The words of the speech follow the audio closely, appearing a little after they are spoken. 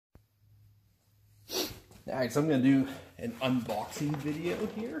Alright, so I'm going to do an unboxing video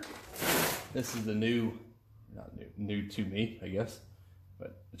here. This is the new, not new to me, I guess,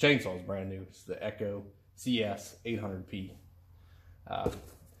 but the chainsaw is brand new. It's the Echo cs800p.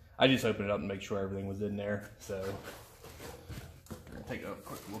 I just opened it up and make sure everything was in there, so we're going to take a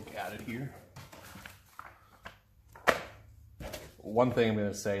quick look at it here. One thing I'm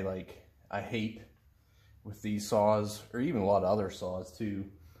going to say, like, I hate with these saws, or even a lot of other saws too,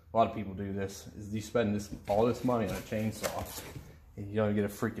 a lot of people do this, is you spend all this money on a chainsaw and you don't get a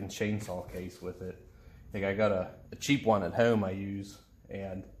freaking chainsaw case with it. Like, I got a cheap one at home I use,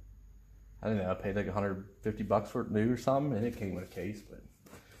 and I don't know, I paid like 150 bucks for it new or something, and it came with a case.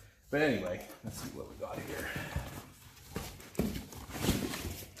 But anyway, let's see what we got here.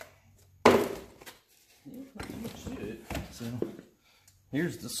 Yeah, not too much to it. So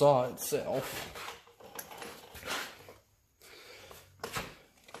here's the saw itself.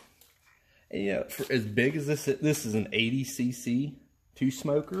 And yeah, for as big as this is an 80cc two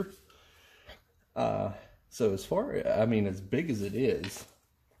smoker. So as far, I mean, as big as it is,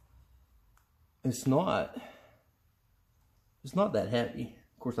 it's not that heavy.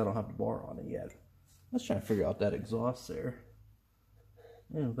 Of course, I don't have the bar on it yet. Let's try to figure out that exhaust there.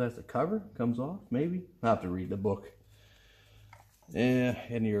 Yeah, if that's the cover, comes off, maybe. I have to read the book. Yeah,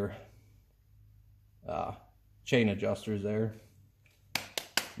 and your chain adjusters there.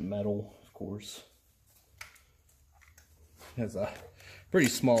 Metal, of course. Has a pretty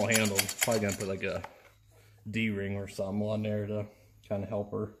small handle. Probably gonna put like a D-ring or something on there to kind of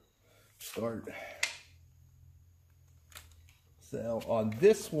help her start. So on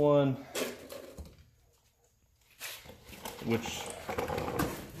this one, which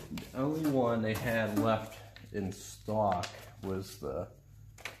the only one they had left in stock was the,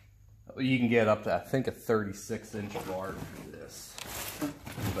 you can get up to, I think, a 36-inch bar for this,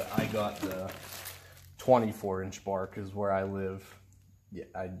 but I got the 24-inch bar because where I live, yeah,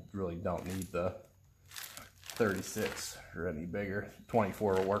 I really don't need the 36 or any bigger.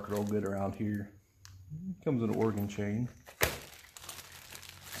 24 will work real good around here. Comes with an organ chain,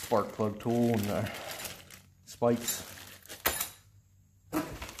 spark plug tool, and spikes.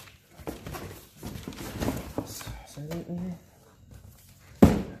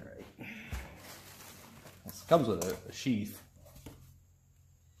 Alright. This comes with a sheath.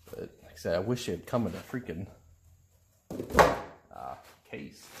 But like I said, I wish it had come in a freaking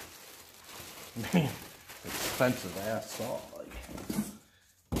case. Expensive ass saw. Like,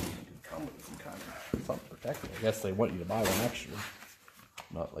 it could come with some kind of something protective. I guess they want you to buy one extra.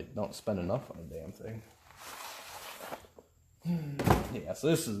 Not like, don't spend enough on a damn thing. Yeah, so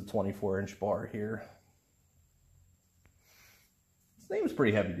this is a 24-inch bar here. This thing was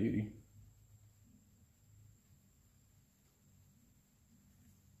pretty heavy duty.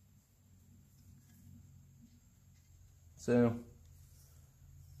 So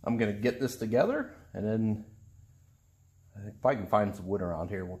I'm gonna get this together, and then if I can find some wood around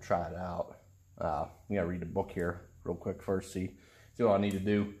here, we'll try it out. We gotta read the book here real quick first, see what I need to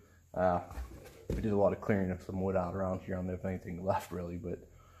do. We did a lot of clearing of some wood out around here. I don't know if anything left really, but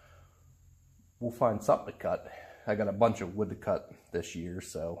we'll find something to cut. I got a bunch of wood to cut this year,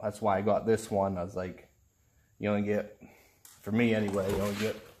 so that's why I got this one. I was like, you only get, for me anyway, you only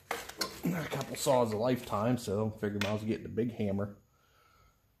get a couple saws a lifetime, so I figured I was getting the big hammer.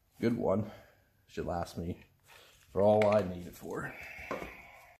 Good one. Should last me for all I need it for.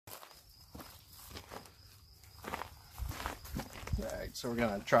 Alright, so we're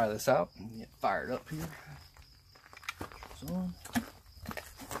gonna try this out and get fired up here. So.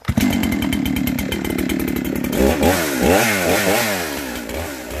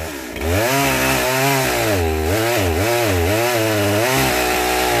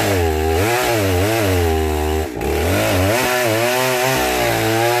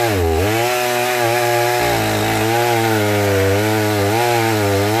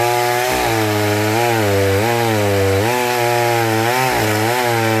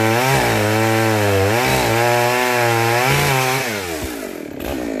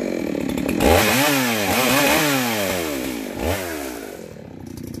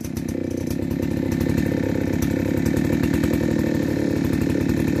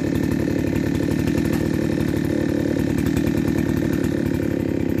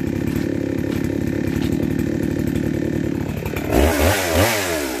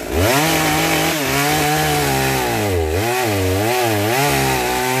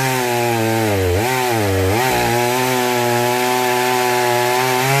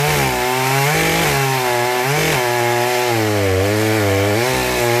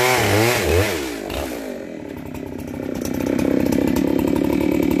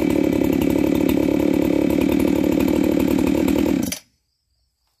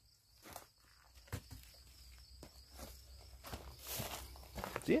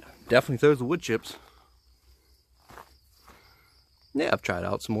 yeah, definitely throws the wood chips. Yeah, I've tried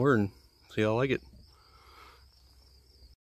out some more and see how I like it.